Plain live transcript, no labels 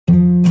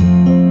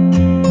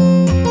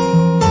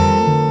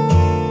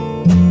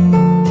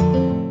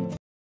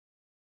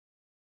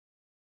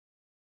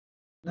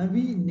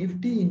NAVI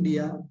Nifty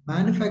India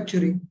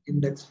Manufacturing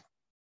Index.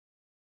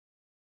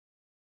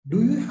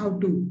 Do you have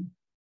to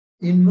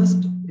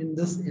invest in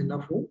this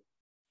NFO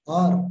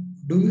or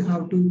do you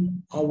have to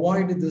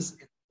avoid this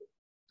NFO?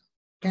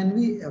 Can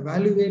we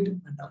evaluate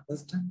and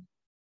understand?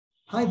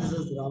 Hi, this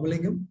is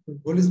Ramalingam from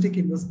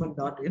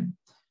holisticinvestment.in.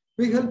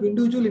 We help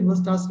individual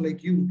investors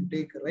like you to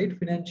take right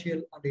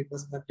financial and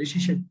investment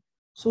decision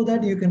so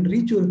that you can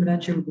reach your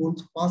financial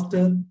goals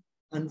faster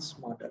and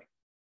smarter.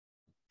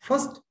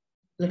 First,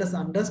 let us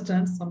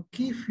understand some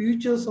key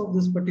features of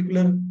this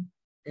particular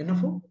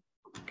NFO.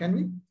 Can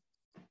we?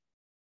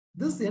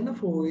 This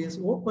NFO is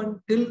open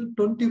till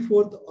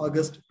 24th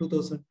August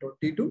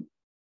 2022.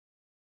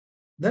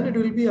 Then it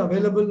will be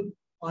available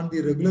on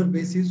the regular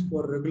basis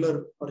for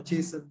regular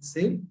purchase and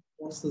sale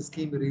once the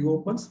scheme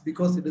reopens,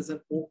 because it is an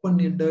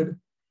open-ended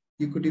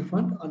equity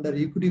fund. Under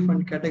equity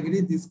fund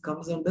category, this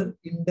comes under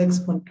index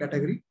fund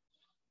category.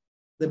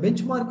 The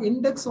benchmark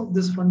index of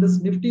this fund is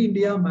Nifty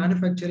India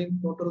Manufacturing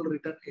Total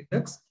Return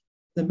Index.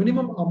 The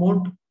minimum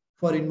amount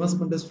for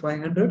investment is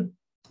 500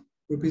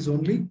 rupees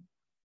only.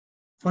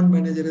 Fund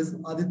manager is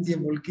Aditya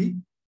Mulki.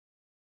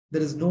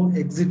 There is no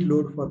exit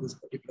load for this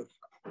particular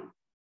fund.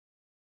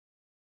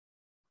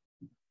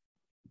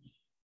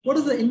 What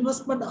is the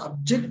investment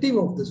objective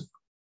of this fund?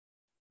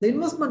 The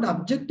investment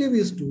objective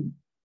is to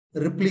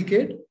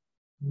replicate,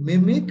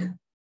 mimic,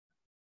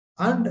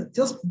 and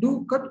just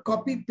do cut,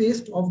 copy,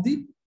 paste of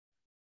the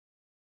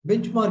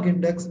benchmark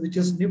index, which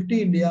is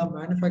Nifty India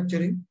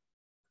Manufacturing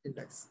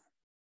Index.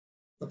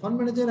 The fund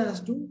manager has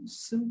to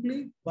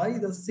simply buy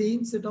the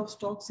same set of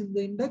stocks in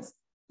the index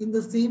in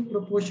the same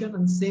proportion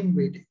and same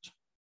weightage.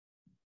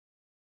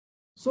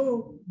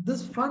 So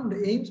this fund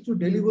aims to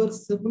deliver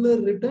similar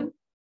return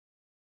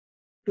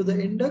to the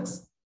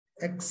index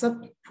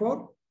except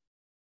for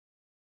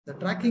the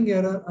tracking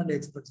error and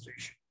expense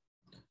ratio.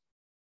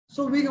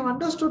 So we have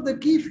understood the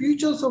key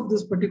features of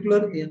this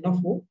particular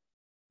NFO.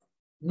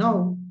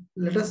 Now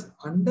let us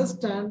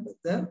understand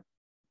the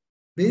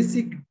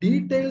basic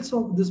details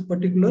of this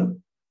particular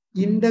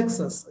index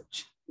as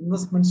such.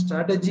 Investment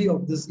strategy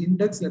of this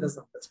index, let us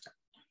understand.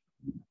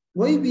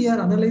 Why we are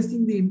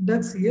analyzing the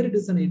index here? It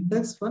is an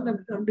index fund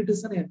and it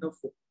is an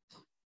NFO.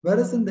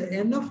 Whereas in the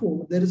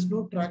NFO, there is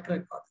no track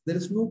record. There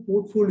is no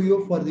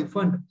portfolio for the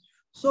fund.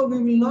 So we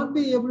will not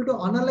be able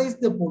to analyze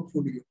the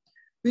portfolio.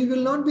 We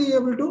will not be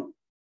able to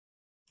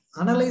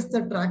analyze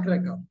the track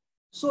record.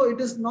 So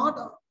it is not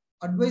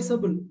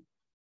advisable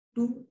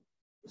to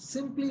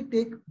simply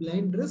take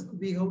blind risk.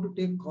 We have to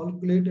take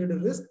calculated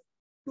risk.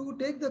 To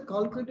take the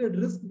calculated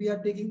risk, we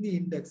are taking the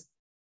index.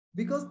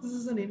 Because this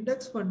is an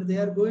index fund, they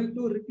are going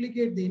to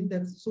replicate the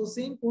index. So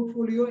same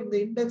portfolio in the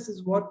index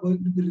is what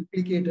going to be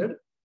replicated.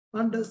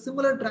 And a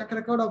similar track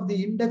record of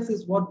the index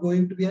is what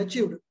going to be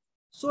achieved.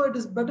 So it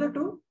is better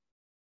to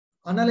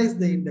analyze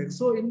the index.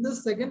 So in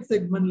this second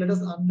segment, let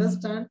us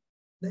understand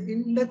the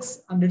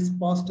index and its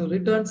past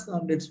returns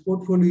and its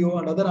portfolio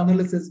and other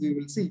analysis we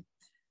will see.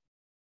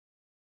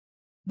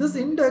 This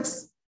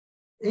index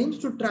aims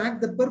to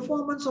track the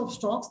performance of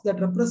stocks that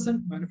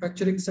represent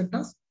manufacturing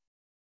sectors.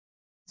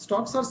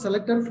 Stocks are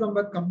selected from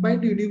a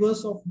combined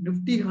universe of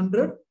Nifty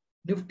 100,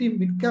 Nifty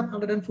Mid Cap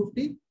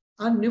 150,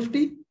 and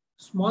Nifty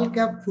Small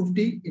Cap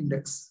 50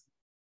 index.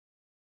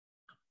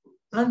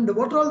 And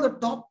what are all the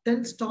top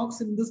 10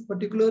 stocks in this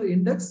particular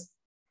index?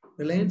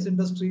 Reliance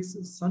Industries,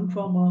 Sun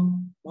Pharma,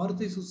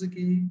 Maruti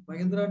Suzuki,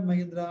 Mahindra &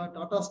 Mahindra,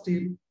 Tata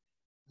Steel,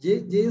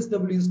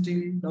 JSW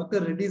Steel,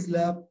 Dr. Reddy's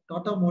Lab,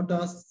 Tata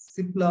Motors,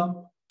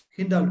 Cipla,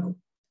 Hindalco.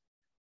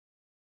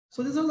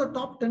 So these are the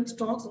top 10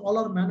 stocks. All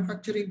are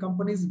manufacturing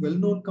companies,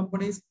 well-known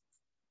companies.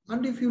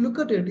 And if you look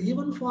at it,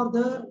 even for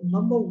the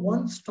number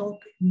one stock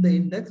in the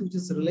index, which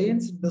is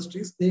Reliance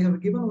Industries, they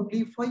have given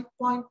only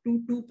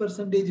 5.22%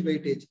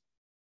 weightage.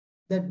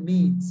 That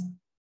means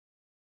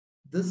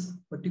this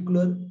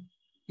particular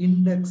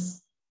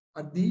index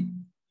at the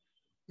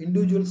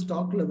individual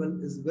stock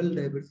level is well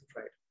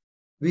diversified.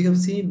 We have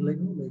seen like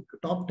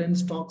top 10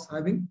 stocks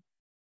having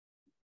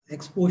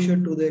exposure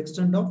to the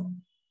extent of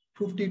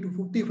 50 to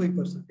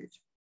 55%.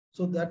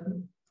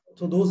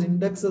 So those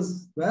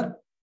indexes were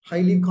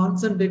highly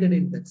concentrated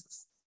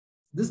indexes.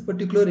 This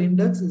particular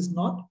index is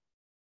not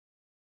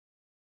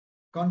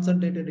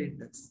concentrated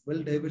index,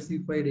 well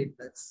diversified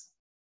index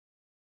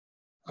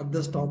at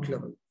the stock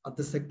level. At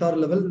the sector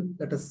level,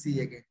 let us see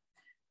again.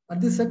 At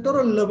the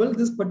sectoral level,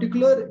 this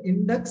particular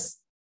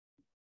index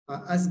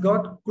has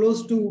got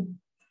close to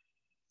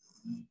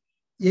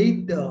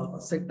 8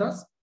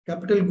 sectors: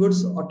 capital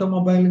goods,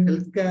 automobile,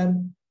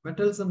 healthcare,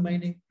 metals and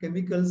mining,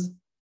 chemicals,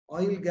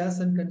 oil, gas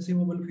and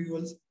consumable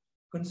fuels,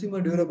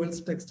 consumer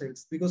durables,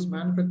 textiles. Because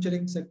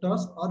manufacturing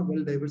sectors are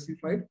well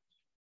diversified.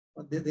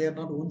 They are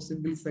not one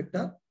single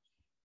sector.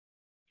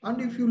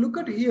 And if you look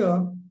at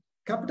here,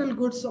 capital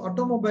goods,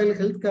 automobile,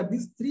 healthcare,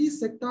 these 3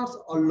 sectors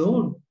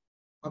alone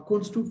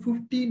accounts to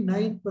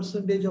 59%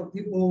 of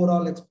the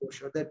overall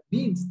exposure. That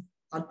means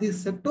at the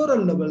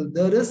sectoral level,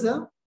 there is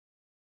a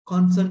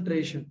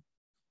concentration.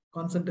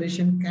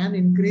 Concentration can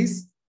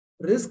increase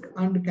risk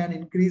and can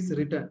increase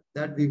return,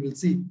 that we will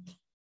see.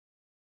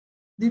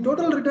 The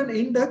total return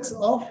index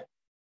of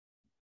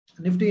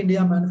Nifty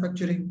India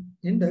Manufacturing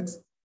Index,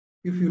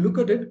 if you look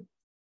at it,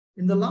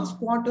 in the last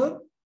quarter,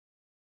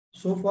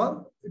 so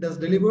far, it has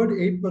delivered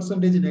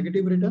 8%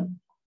 negative return.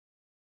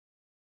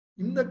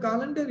 In the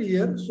calendar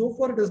year, so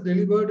far it has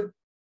delivered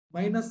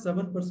minus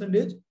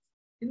 7%.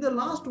 In the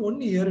last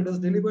 1 year, it has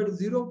delivered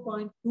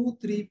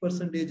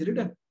 0.23%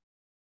 return.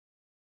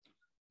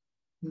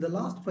 In the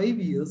last 5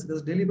 years, it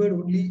has delivered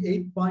only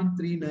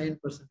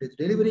 8.39%.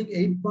 Delivering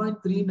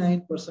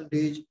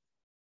 8.39%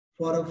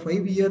 for a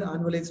 5-year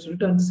annualized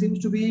return seems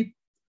to be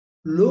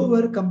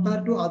lower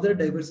compared to other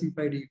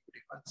diversified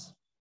equity funds.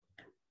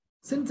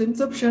 Since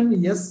inception,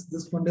 yes,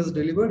 this fund has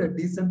delivered a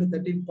decent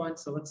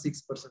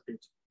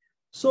 13.76%.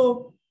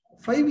 So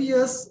 5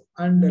 years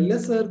and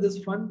lesser, this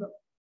fund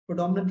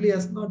predominantly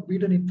has not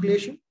beaten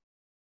inflation.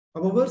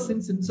 However,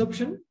 since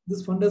inception,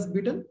 this fund has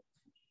beaten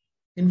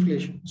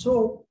inflation.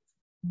 So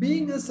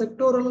being a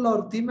sectoral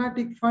or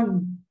thematic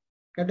fund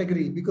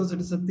category, because it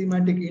is a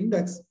thematic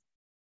index,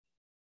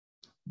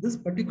 this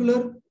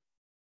particular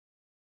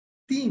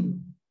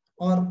theme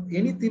or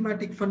any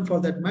thematic fund for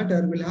that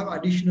matter will have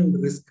additional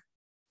risk.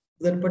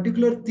 That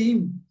particular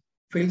theme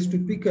fails to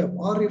pick up,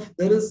 or if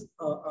there is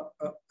a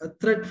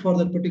threat for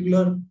that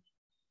particular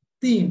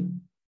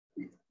theme,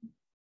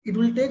 it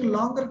will take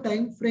longer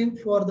time frame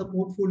for the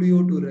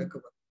portfolio to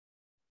recover,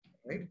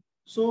 right?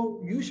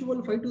 So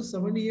usual 5 to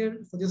 7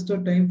 year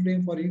suggested time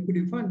frame for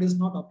equity fund is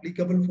not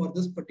applicable for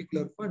this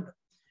particular fund.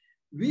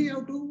 We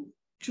have to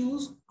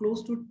choose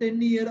close to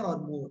 10-year or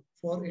more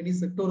for any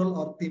sectoral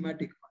or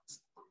thematic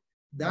funds.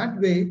 That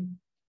way,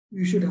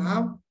 you should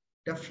have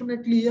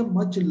definitely a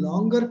much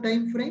longer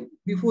time frame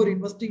before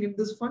investing in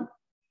this fund.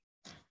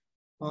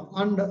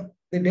 And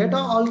the data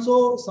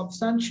also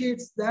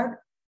substantiates that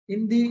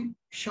in the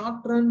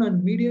short run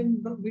and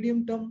medium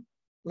term,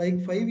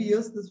 like 5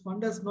 years, this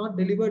fund has not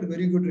delivered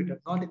very good return,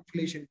 not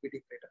inflation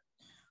beating return.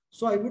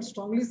 So I would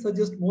strongly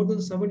suggest more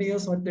than 7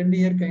 years or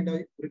 10-year kind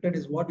of return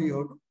is what you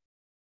have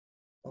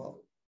to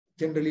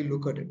generally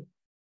look at it.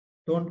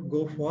 Don't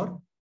go for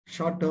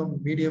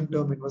short-term,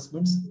 medium-term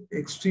investments.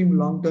 Extreme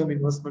long-term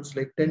investments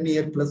like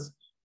 10-year plus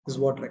is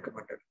what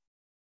recommended.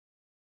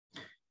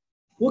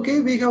 Okay,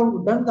 we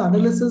have done the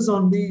analysis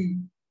on the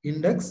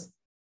index.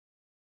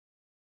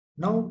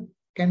 Now,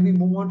 can we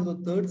move on to the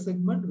third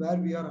segment where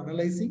we are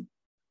analyzing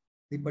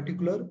the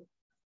particular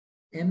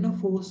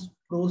NFO's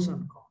pros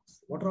and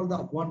cons? What are all the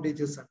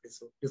advantages and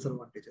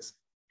disadvantages?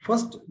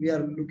 First, we are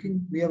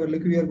going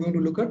to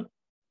look at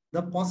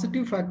the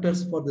positive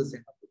factors for this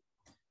NFO.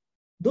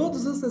 Though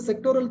this is a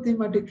sectoral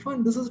thematic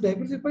fund, this is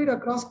diversified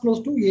across close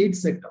to 8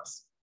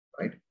 sectors,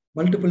 right?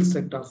 Multiple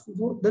sectors.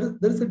 So there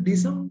is a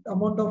decent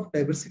amount of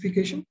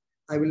diversification.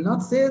 I will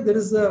not say there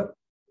is a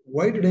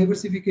wide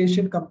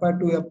diversification compared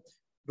to a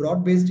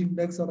broad-based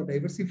index or a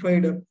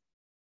diversified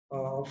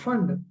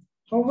fund.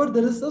 However,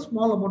 there is a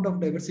small amount of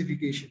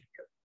diversification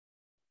here.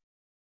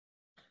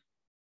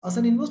 As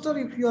an investor,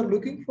 if you are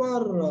looking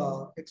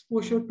for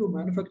exposure to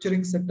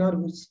manufacturing sector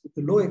with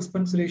low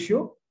expense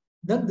ratio,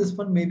 then this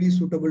fund may be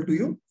suitable to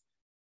you.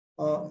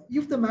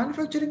 If the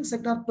manufacturing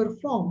sector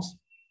performs,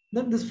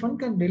 then this fund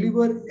can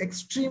deliver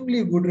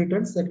extremely good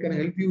returns that can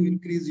help you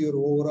increase your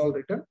overall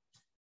return.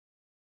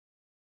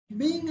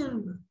 Being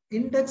an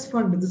index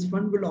fund, this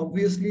fund will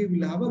obviously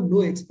have a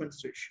low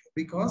expense ratio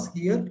because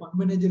here fund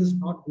manager is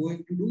not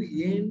going to do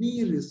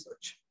any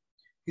research.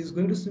 He is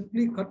going to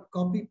simply cut,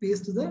 copy,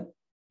 paste the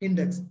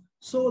index.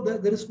 So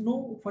there is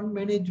no fund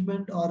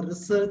management or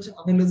research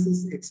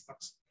analysis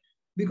expense.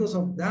 Because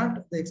of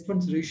that, the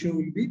expense ratio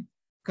will be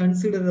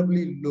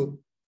considerably low.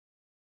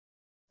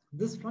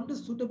 This fund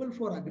is suitable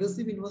for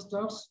aggressive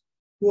investors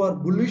who are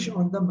bullish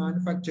on the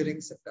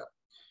manufacturing sector.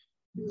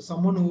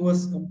 Someone who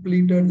has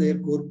completed their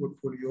core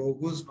portfolio,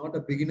 who is not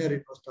a beginner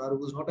investor,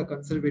 who is not a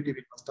conservative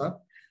investor,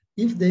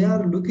 if they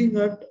are looking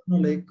at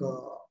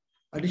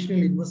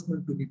additional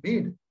investment to be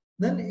made,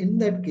 then in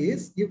that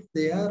case, if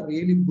they are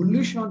really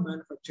bullish on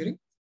manufacturing,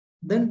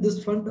 then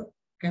this fund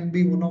can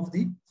be one of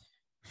the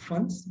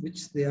funds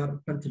which they are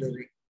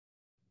considering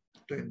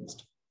to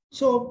invest.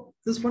 So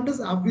this fund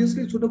is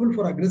obviously suitable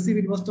for aggressive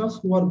investors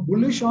who are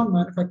bullish on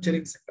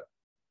manufacturing sector.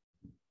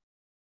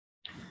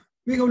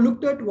 We have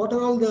looked at what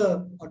are all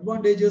the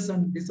advantages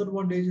and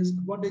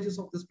disadvantages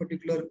of this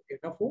particular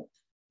NFO.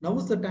 Now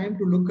is the time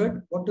to look at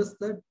what is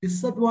the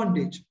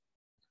disadvantage,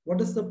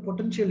 what is the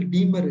potential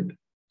demerit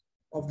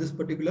of this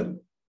particular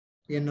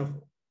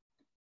NFO.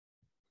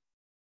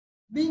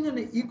 Being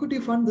an equity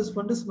fund, this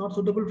fund is not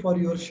suitable for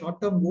your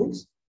short-term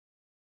goals.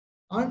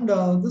 And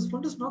this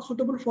fund is not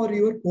suitable for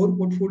your core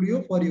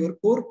portfolio. For your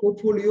core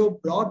portfolio,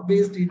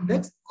 broad-based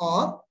index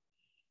or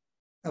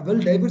a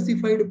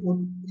well-diversified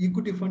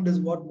equity fund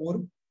is what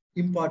more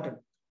important.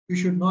 You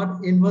should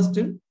not invest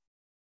in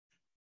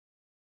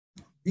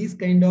these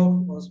kind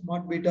of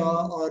smart beta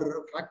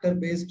or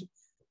factor-based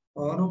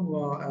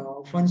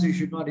funds. You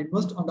should not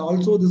invest. And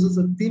also, this is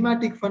a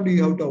thematic fund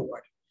you have to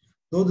avoid.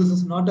 Though this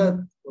is not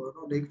a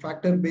like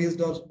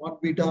factor-based or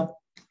smart beta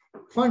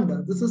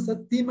fund, this is a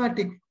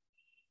thematic.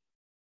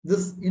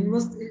 This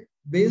invest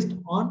based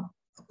on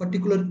a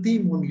particular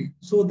theme only.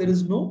 So there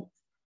is no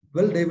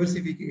well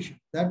diversification.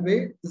 That way,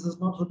 this is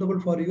not suitable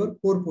for your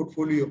core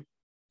portfolio.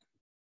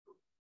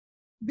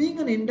 Being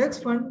an index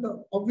fund,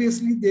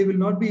 obviously, they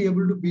will not be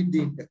able to beat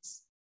the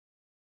index.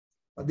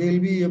 They will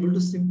be able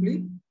to simply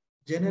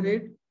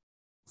generate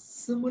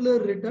similar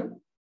return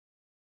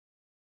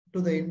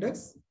to the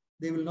index.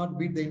 They will not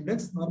beat the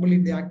index. Normally,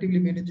 in the actively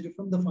managed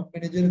fund, the fund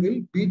manager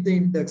will beat the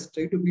index,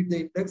 try to beat the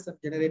index and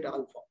generate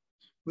alpha,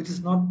 which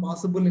is not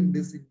possible in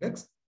this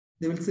index.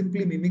 They will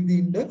simply mimic the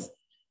index,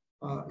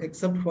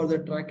 except for the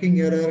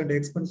tracking error and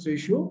expense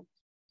ratio.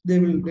 They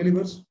will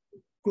deliver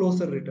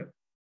closer return.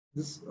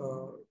 This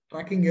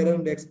tracking error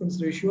and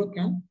expense ratio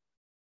can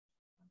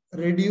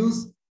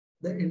reduce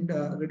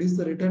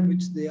the return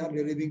which they are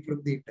deriving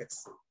from the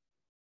index.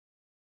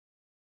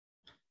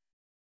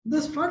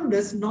 This fund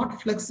is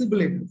not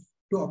flexible enough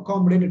to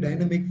accommodate a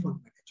dynamic fund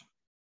manager.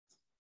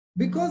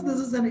 Because this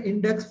is an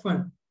index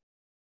fund,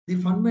 the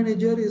fund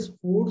manager is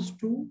forced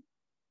to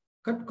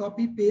cut,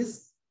 copy,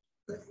 paste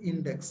the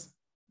index.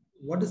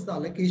 What is the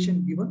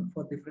allocation given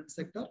for different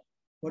sector?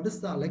 What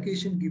is the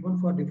allocation given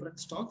for different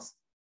stocks?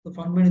 The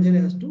fund manager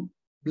has to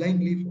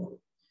blindly follow.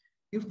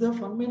 If the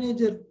fund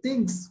manager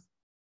thinks,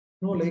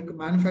 like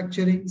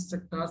manufacturing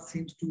sector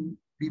seems to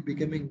be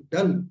becoming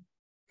dull,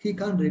 he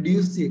can't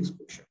reduce the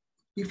exposure.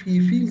 If he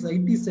feels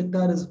IT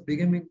sector is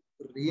becoming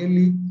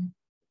really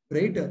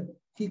brighter,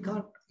 he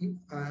can't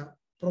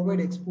provide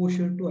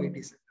exposure to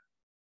IT sector.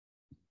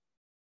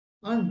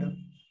 And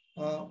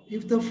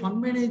if the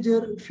fund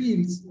manager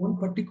feels one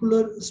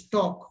particular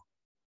stock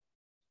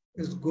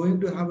is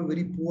going to have a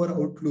very poor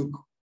outlook,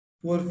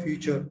 poor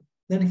future,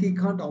 then he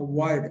can't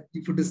avoid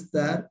if it is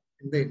there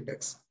in the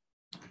index.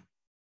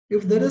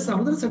 If there is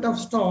another set of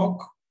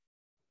stock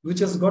which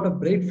has got a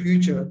bright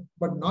future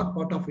but not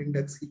part of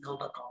index, he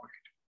can't accommodate.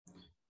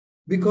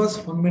 Because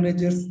fund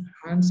manager's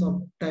hands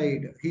are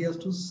tied, he has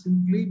to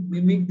simply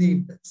mimic the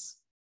index.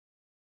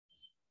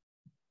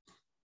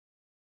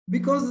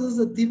 Because this is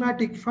a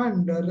thematic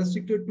fund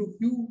restricted to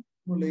few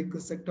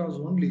sectors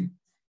only,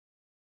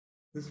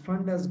 this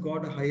fund has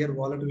got a higher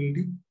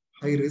volatility,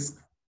 high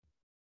risk.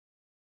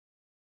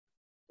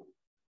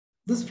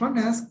 This fund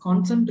has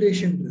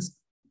concentration risk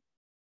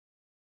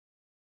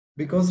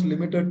because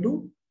limited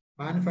to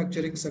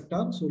manufacturing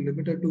sector, so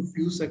limited to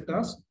few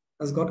sectors,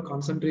 has got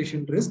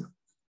concentration risk.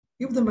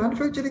 If the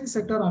manufacturing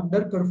sector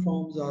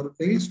underperforms or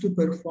fails to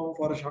perform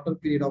for a shorter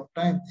period of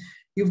time,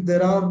 if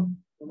there are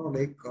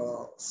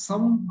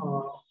some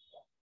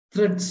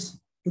threats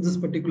to this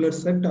particular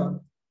sector,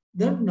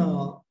 then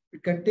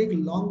it can take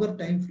longer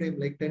time frame,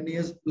 like 10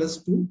 years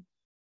plus, to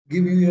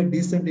give you a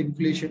decent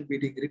inflation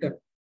beating return.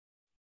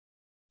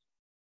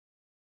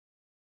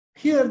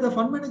 Here, the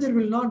fund manager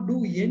will not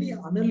do any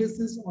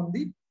analysis on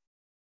the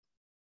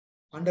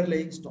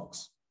underlying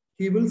stocks.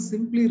 He will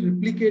simply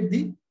replicate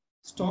the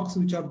stocks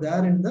which are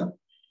there in the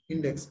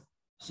index.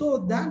 So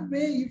that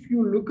way, if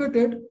you look at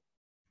it,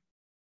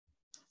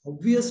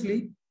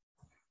 obviously,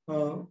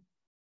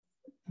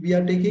 we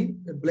are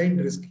taking a blind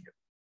risk here.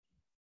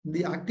 In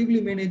the actively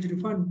managed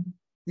fund,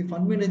 the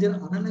fund manager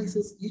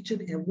analyzes each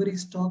and every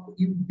stock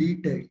in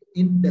detail,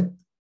 in depth.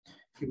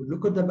 He will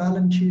look at the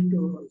balance sheet,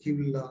 he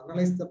will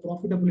analyze the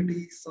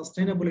profitability,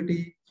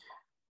 sustainability.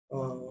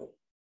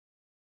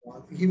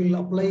 He will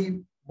apply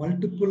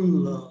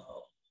multiple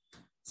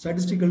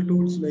statistical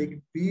tools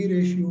like P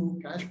ratio,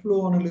 cash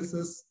flow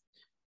analysis,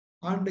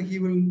 and he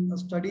will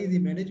study the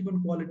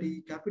management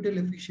quality, capital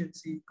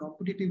efficiency,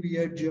 competitive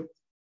edge.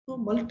 So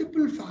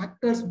multiple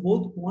factors,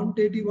 both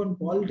quantitative and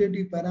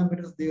qualitative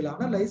parameters, they will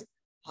analyze,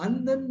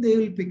 and then they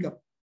will pick up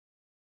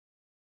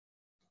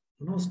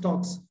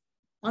stocks.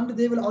 And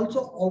they will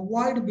also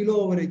avoid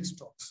below average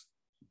stocks.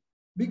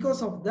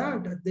 Because of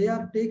that, they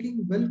are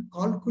taking well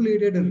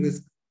calculated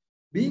risk.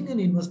 Being an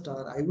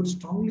investor, I would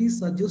strongly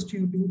suggest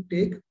you to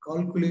take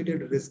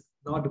calculated risk,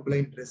 not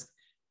blind risk,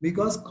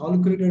 because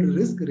calculated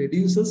risk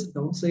reduces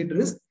downside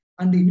risk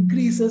and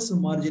increases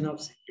margin of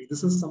safety.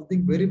 This is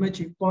something very much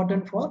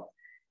important for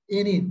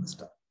any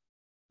investor.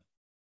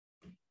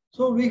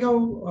 So we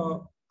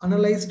have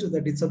analyzed the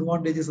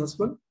disadvantages as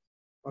well.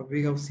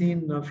 We have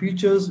seen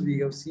features, we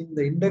have seen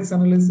the index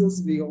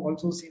analysis, we have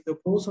also seen the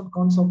pros and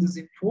cons of this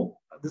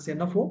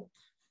NFO.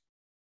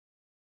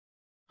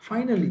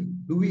 Finally,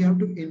 do we have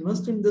to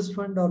invest in this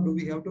fund or do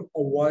we have to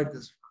avoid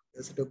this fund?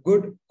 Is it a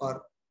good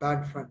or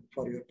bad fund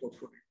for your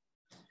portfolio?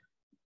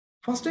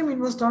 First-time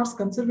investors,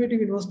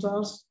 conservative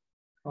investors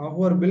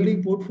who are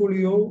building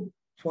portfolio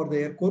for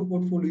their core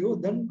portfolio,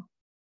 then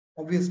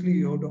obviously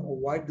you have to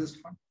avoid this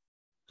fund.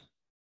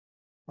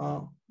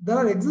 There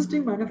are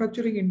existing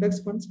manufacturing index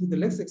funds with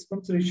less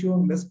expense ratio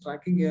and less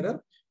tracking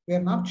error. We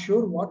are not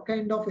sure what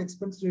kind of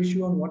expense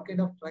ratio and what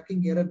kind of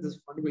tracking error this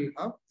fund will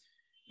have.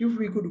 If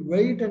we could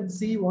wait and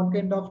see what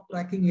kind of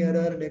tracking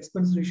error and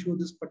expense ratio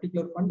this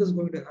particular fund is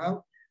going to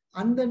have,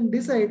 and then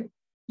decide,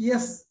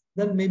 yes,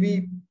 then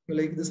maybe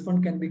this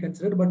fund can be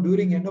considered. But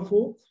during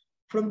NFO,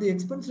 from the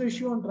expense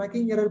ratio and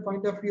tracking error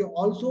point of view,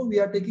 also we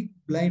are taking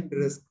blind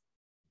risk.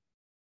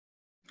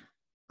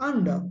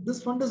 And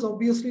this fund is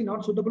obviously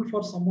not suitable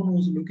for someone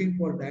who's looking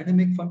for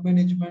dynamic fund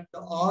management,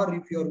 or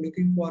if you're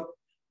looking for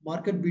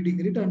market beating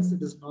returns,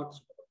 it is not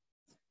suitable.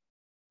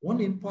 One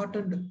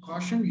important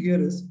caution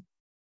here is,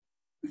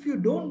 if you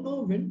don't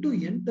know when to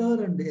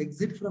enter and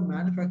exit from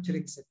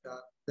manufacturing sector,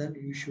 then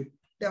you should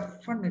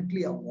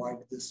definitely avoid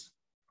this.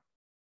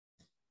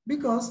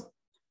 Because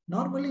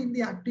normally in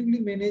the actively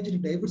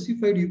managed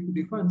diversified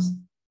equity funds,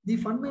 the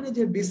fund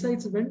manager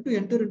decides when to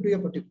enter into a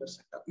particular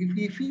sector. If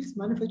he feels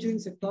manufacturing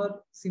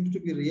sector seems to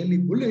be really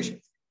bullish,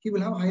 he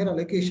will have higher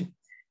allocation.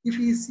 If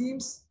he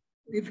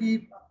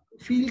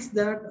feels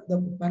that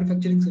the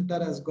manufacturing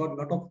sector has got a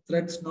lot of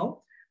threats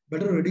now,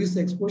 better reduce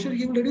the exposure,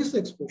 he will reduce the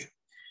exposure.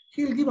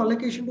 He will give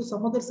allocation to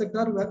some other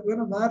sector where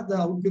the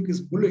outlook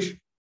is bullish.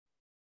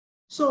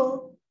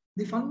 So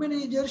the fund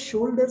manager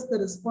shoulders the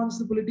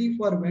responsibility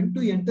for when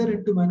to enter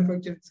into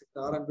manufacturing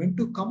sector and when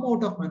to come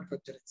out of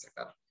manufacturing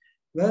sector.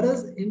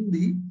 Whereas in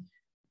the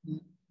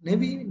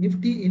NAVI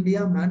Nifty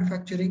India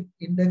Manufacturing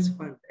Index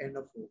Fund,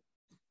 NFO,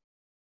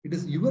 it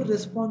is your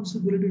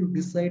responsibility to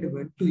decide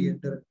when to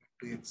enter and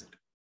when to exit.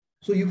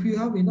 So if you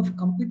have enough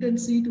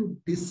competency to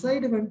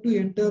decide when to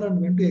enter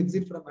and when to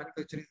exit from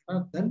manufacturing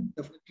sector, then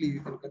definitely you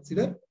can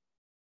consider.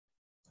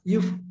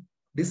 If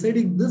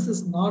deciding this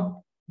is not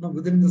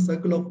within the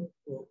circle of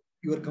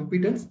your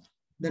competence,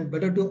 then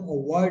better to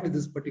avoid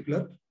this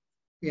particular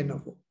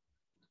NFO.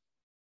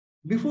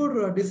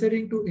 Before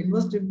deciding to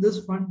invest in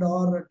this fund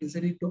or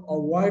deciding to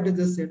avoid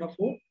this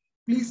NFO,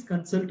 please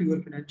consult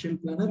your financial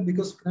planner,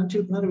 because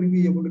financial planner will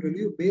be able to tell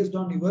you based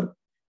on your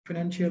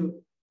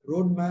financial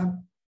roadmap,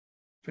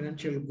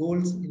 financial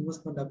goals,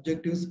 investment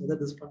objectives, whether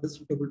this fund is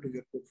suitable to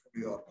your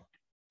portfolio or not.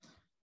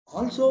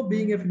 Also,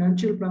 being a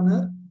financial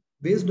planner,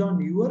 based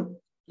on your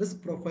risk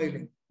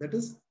profiling, that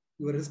is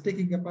your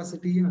risk-taking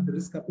capacity and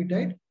risk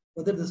appetite,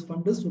 whether this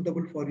fund is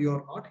suitable for you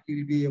or not, he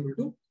will be able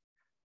to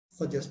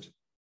suggest.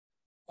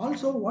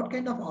 Also, what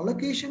kind of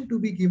allocation to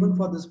be given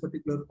for this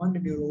particular fund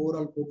in your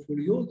overall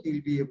portfolio, he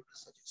will be able to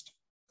suggest.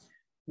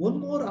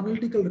 One more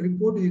analytical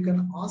report you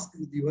can ask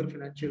with your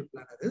financial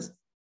planner is,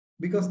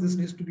 because this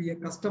needs to be a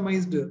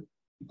customized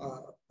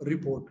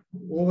report,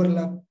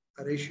 overlap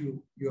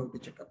ratio you have to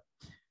check up.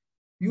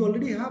 You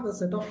already have a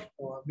set of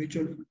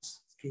mutual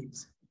funds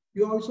schemes.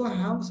 You also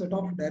have a set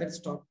of direct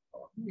stock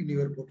in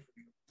your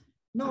portfolio.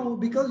 Now,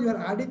 because you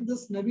are adding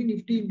this NAVI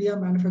Nifty India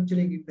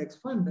Manufacturing Index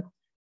Fund,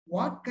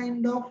 what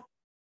kind of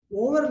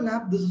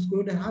overlap this is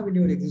going to have in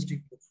your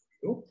existing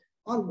portfolio,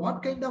 or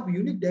what kind of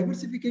unique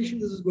diversification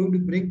this is going to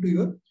bring to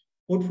your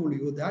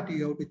portfolio, that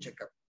you have to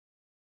check up.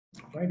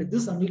 Right?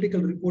 This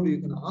analytical report you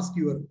can ask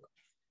your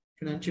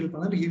financial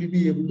planner, he will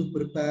be able to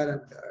prepare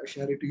and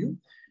share it to you.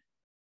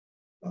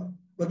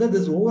 Whether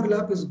this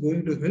overlap is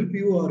going to help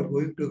you or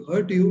going to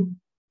hurt you,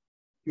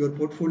 your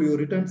portfolio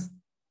returns,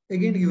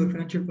 again your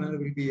financial planner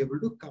will be able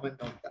to comment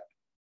on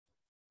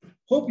that.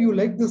 Hope you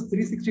like this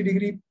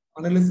 360-degree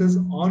analysis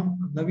on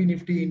NAVI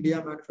Nifty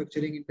India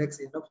Manufacturing Index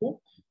NFO.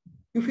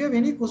 If you have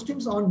any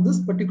questions on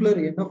this particular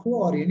NFO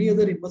or any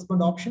other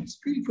investment options,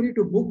 feel free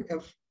to book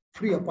a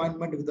free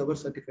appointment with our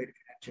certified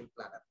financial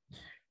planner.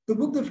 To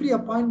book the free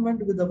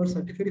appointment with our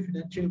certified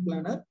financial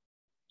planner,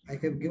 I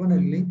have given a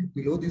link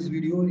below this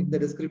video in the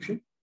description.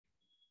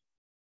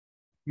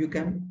 You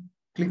can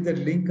click that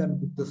link and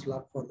book the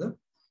slot for the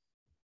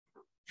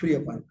free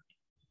appointment.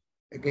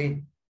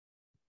 Again,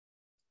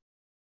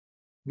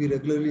 we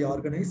regularly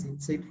organize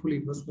insightful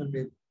investment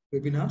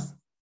webinars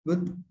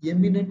with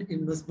eminent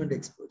investment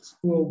experts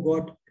who have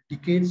got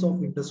decades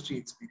of industry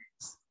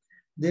experience.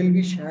 They'll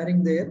be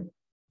sharing their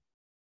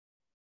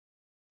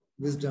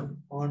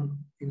wisdom on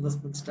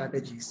investment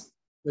strategies,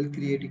 wealth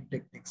creating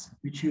techniques,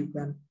 which you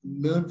can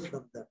learn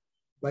from them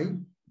by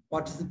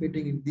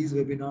participating in these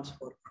webinars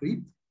for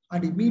free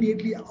and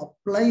immediately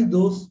apply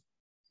those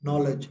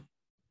knowledge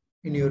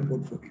in your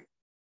portfolio.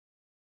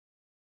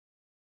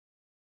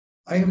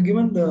 I have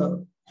given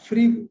the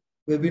free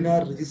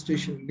webinar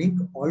registration link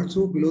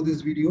also below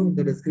this video in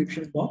the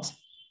description box.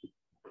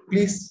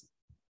 Please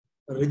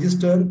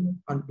register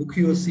and book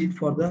your seat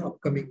for the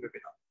upcoming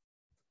webinar.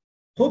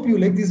 Hope you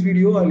like this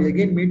video. I'll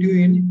again meet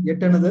you in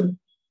yet another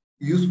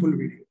useful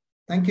video.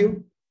 Thank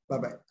you.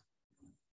 Bye-bye.